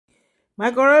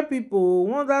My correct people,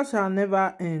 wonder shall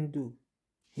never end o.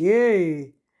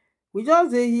 Hey, we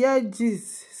just dey hear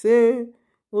gist say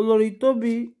Olori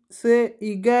Tobi say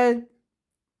e get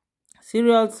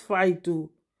serious fight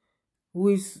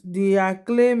with the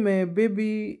acclaimed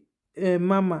baby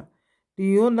mama,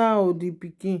 the owner of the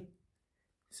pikin.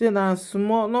 Say na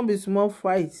small, no be small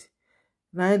fight,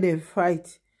 na dem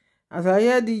fight. As I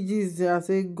hear dis gist, I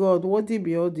say God, wetin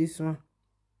be all dis one?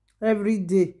 Every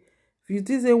day, if you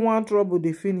think say one trouble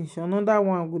dey finish, another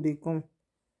one go dey come.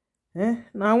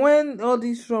 Na when all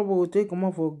dis trouble go take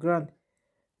comot for ground,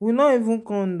 we no even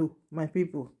come know, my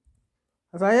people.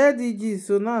 As I hear dis gist,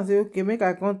 so now I say okay, make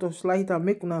I come torchlight am,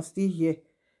 make una still hear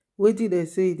wetin dem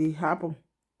say dey happen.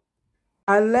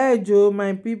 Alleged,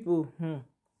 my people.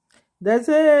 Dem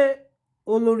say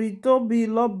Olori Tobi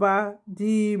Loba,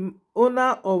 the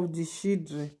owner of the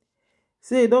children,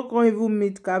 say e don come even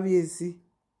meet Kabiyesi.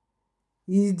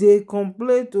 E dey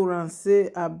complain to am say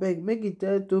abeg make e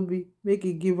tell Tobi make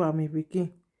e give am im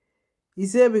pikin. E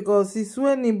say because since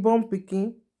when e born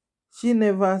pikin, she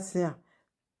never see am.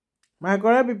 My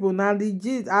correct pipo, na the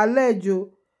gist allege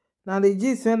na the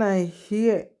gist when I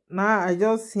hear. Now I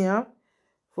just see am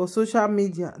for social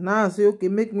media. Now I say okay,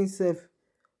 make me sef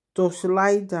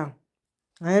torchlight am.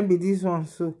 Na be this one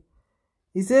so.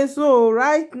 E say so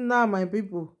right now, my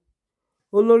people,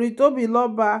 Olori Tobi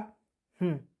Loba,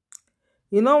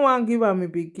 e no wan give am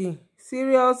im pikin.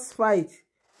 Serious fight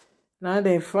na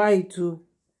dem fight too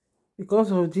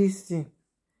because of dis thing.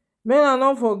 Make I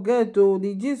no forget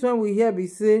the gist wey we hear be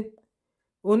say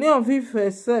Ooni of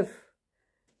Ife sef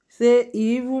say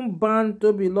e even ban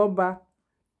Tobi Loba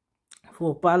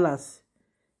for palace.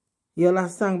 You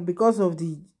understand? Because of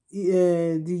the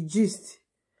gist.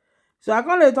 So I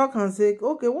come dey talk and say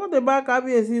okay, what about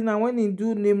Kabiyesi now when he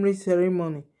do naming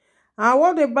ceremony? And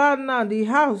what about now the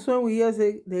house when we hear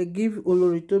say they give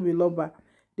Olori Tobi Loba,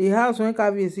 the house when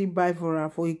Kabiyesi buy for her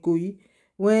for Ikoyi,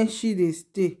 when she dey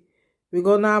stay,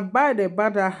 because na buy the buy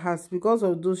that house because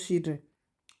of those children.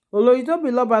 Olori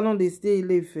Tobi Loba no dey stay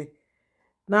Ile-Ife,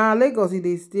 na Lagos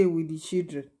dey stay with the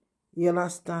children. You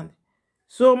understand?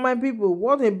 So my people,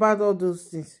 what about all those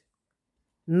things?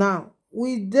 Now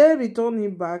we dey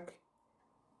returning back.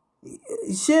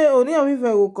 Shey Ooni of Ife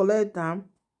go collect am?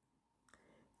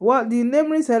 What the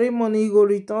naming ceremony go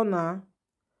return her?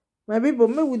 My people,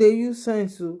 make we dey use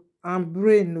sense and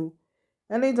brain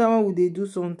anytime we dey do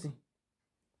something.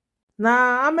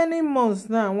 Now how many months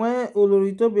now when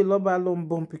Olori Tobi Loba alone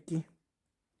born pikin?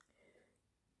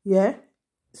 Yeah.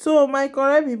 So my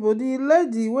correct people, the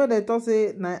lady wey dem talk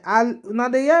say na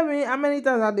dey hear me how many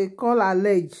times I dey call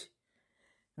allege.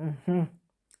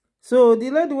 So the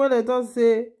lady wey dem talk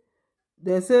say,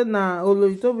 dem say na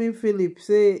Olori Tobi Phillips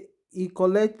say e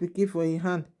collect pikin for im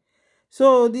hand.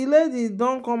 So the lady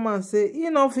don come and say e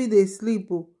no fit dey sleep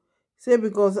say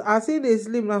because as e dey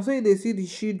sleep na so e dey see the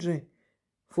children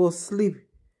for sleep.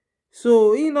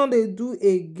 So e no dey do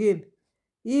again.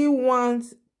 E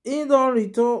don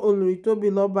return Olori Tobi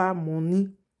Loba money.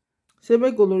 Say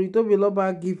make Olori Tobi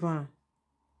Loba give am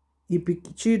im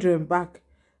children back.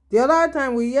 The other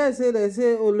time we hear say dem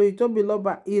say Olori Tobi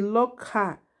Loba e lock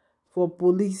her for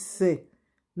police cell.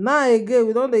 Now again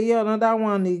we don dey hear another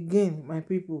one again, my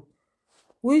people.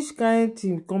 Which kind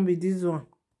thing come be this one?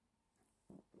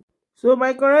 So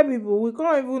my correct people, we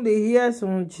can't even dey hear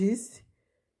some gist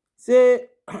say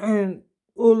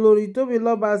Olori Tobi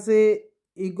Loba say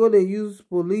e go dey use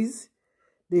police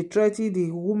dey threaten the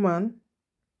woman.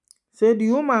 Say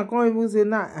the woman can't even say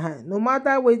no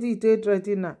matter wetin e take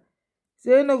threaten her,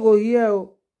 say e no go hear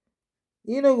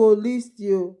e no go list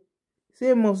you.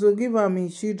 Say must to give am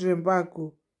his children back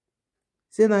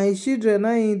say na his children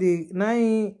na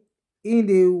im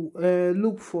dey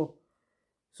look for.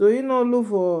 So he no look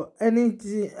for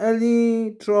anything,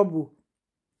 any trouble.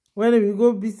 When we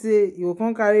go be say you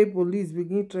come carry police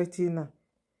begin threaten her.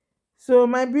 So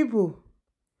my people,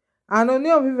 and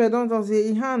Ooni of Ife don talk say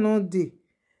e hand no dey.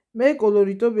 Make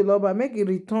Olori Tobi Loba make e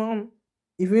return.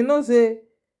 If you know say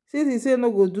since he say no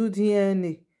go do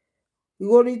DNA, he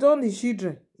go return the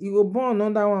children. He go born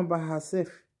another one by herself.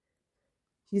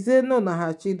 She say no, na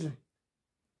her children.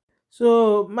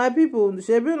 So my people,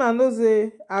 shebi una know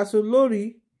say as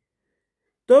Olori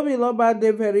Tobi Loba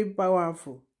dey very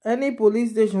powerful. Any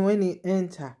police station when he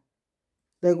enter,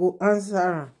 they go answer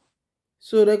am.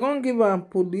 So they can't give am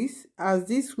police as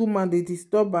this woman dey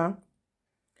disturb am.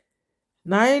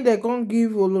 Na im they can't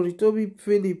give Olori Tobi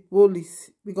Phillips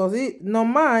police because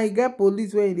normal e get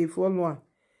police when they follow am.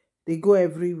 They go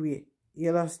everywhere. You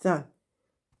understand?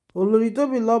 Olori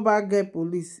Tobi Loba get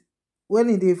police when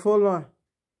e dey follow am.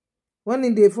 When e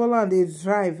dey follow am dey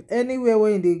drive anywhere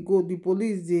when e dey go, the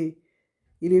police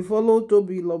e dey follow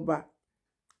Tobi loba.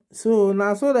 So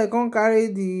na so dem come carry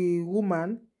the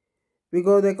woman,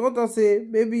 because dem come talk say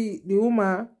maybe the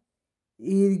woman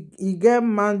e get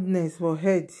madness for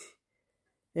head.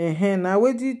 Na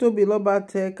wetin Tobi loba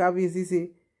tell Kabiyesi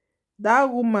say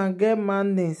that woman get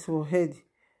madness for head,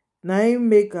 na im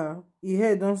make her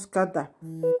head don scatter.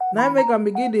 Na im make am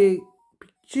begin dey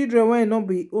children wey no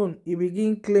be own, e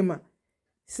begin claim am.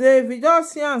 Say if you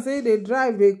just see am say e dey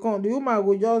drive dey come, the woman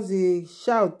go just dey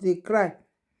shout dey cry.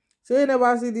 Say you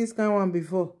never see this kind one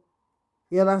before.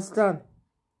 You understand?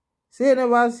 Say you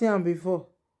never see am before.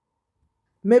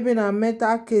 Maybe na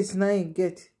mental case na im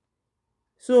get.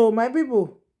 So my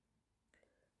people,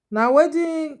 na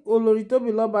wetin Olori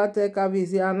Tobi loba tell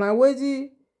Kabiyesi, and na wetin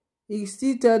e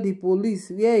still tell the police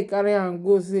where e carry am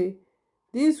go, say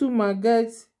this woman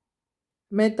get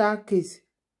mental case.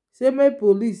 Say make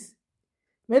police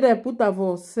make dem put her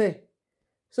for cell,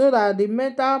 so that the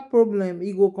mental problem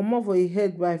e go comot for im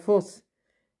head by force.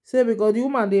 Say because the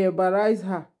woman dey embarrass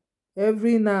her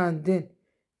every now and then.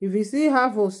 If you see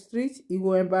her for street, e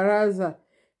go embarrass her.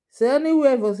 Say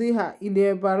anywhere for see her, e dey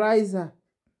embarrass her.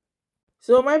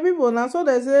 So my people, na so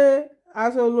dem say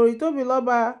as Olori Tobi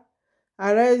loba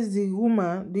arrest the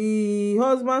woman, the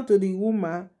husband to the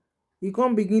woman, e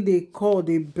come begin dey call,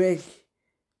 dey beg,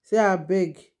 say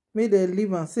abeg make dem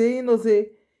leave am. Say you know say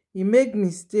e make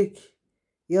mistake.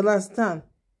 You understand?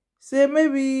 Say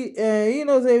maybe you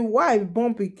know say wife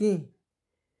born pikin,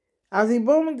 as e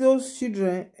born those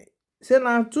children, say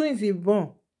na twins e born,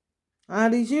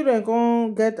 and the children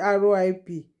come get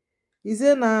RIP. He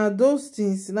say na those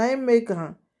things na im make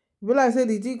am be like say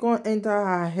the thing come enter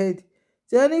her head.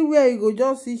 Say anywhere you go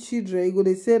just see children, you go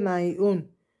dey say na im own.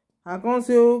 I come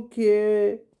say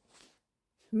okay,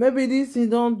 maybe this thing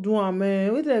don do am.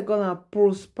 Wetin dem call am?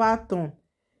 Postpartum.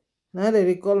 Na dem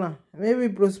dey call am. Maybe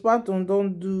postpartum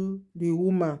don do the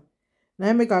woman. Na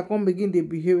im make her come begin dey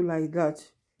behave like that.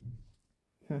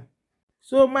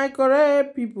 So my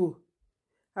correct people,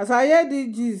 as I hear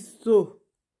this gist, so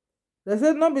dem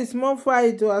say no be small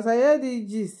fight. As I hear this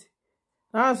gist,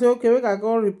 now I say okay, make I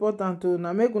come report am to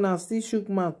una, make una still shook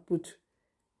mouth put.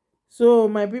 So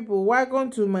my people, welcome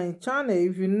to my channel.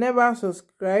 If you never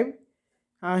subscribe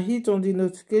and hit on the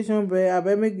notification bell,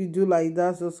 abeg make you do like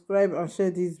that. Subscribe and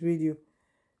share this video,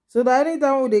 so that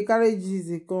anytime we dey carry gist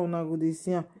dey come, una go dey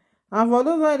see am. And for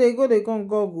those wey dey go dey come,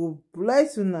 God go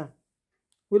bless una.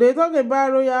 We dey talk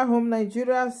about royal home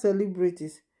Nigeria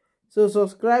celebrities. So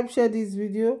subscribe, share this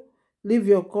video, leave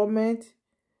your comment,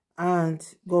 and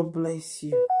God bless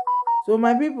you. So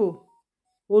my people,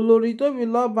 Olori Tobi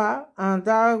loba and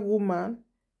that woman,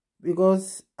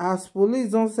 because as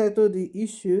police don settle the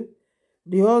issue,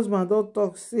 the husband don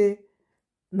talk say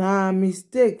na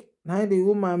mistake na the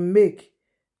woman make.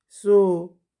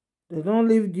 So they don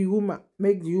leave the woman,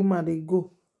 make the woman dey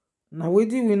go. Na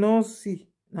wetin we no see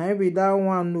na be that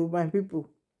one. No, my people,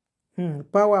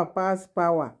 power pass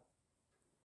power.